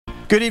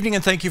Good evening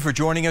and thank you for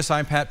joining us.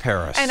 I'm Pat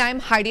Paris. And I'm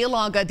Heidi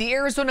Alaga. The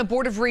Arizona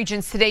Board of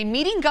Regents today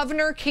meeting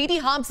Governor Katie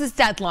Hobbs's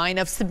deadline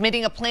of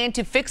submitting a plan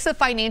to fix the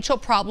financial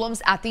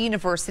problems at the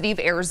University of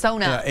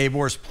Arizona.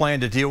 ABOR's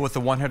plan to deal with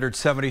the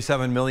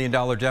 $177 million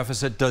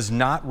deficit does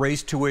not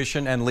raise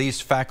tuition and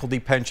leaves faculty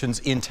pensions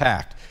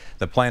intact.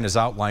 The plan is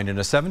outlined in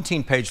a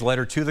 17-page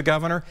letter to the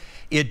governor.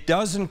 It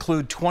does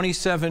include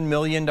 $27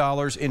 million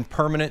in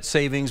permanent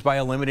savings by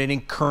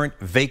eliminating current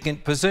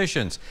vacant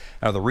positions.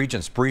 Now, the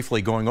Regents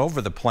briefly going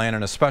over the plan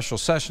in a special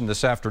session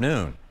this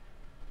afternoon.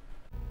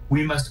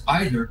 We must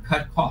either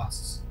cut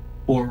costs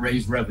or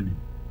raise revenue,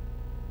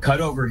 cut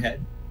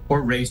overhead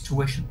or raise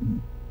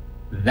tuition.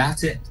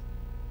 That's it.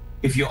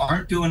 If you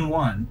aren't doing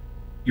one,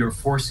 you're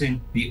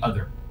forcing the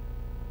other.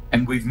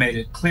 And we've made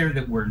it clear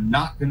that we're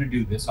not going to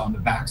do this on the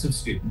backs of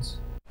students.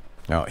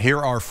 Now, here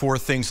are 4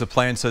 things the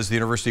plan says the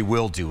university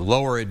will do.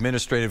 Lower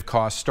administrative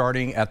costs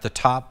starting at the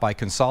top by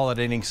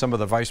consolidating some of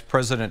the vice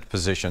president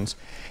positions.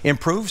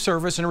 Improve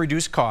service and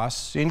reduce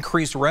costs.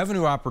 Increase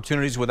revenue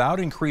opportunities without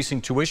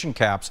increasing tuition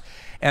caps.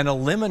 And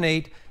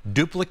eliminate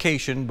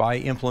duplication by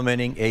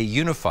implementing a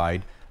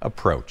unified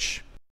approach.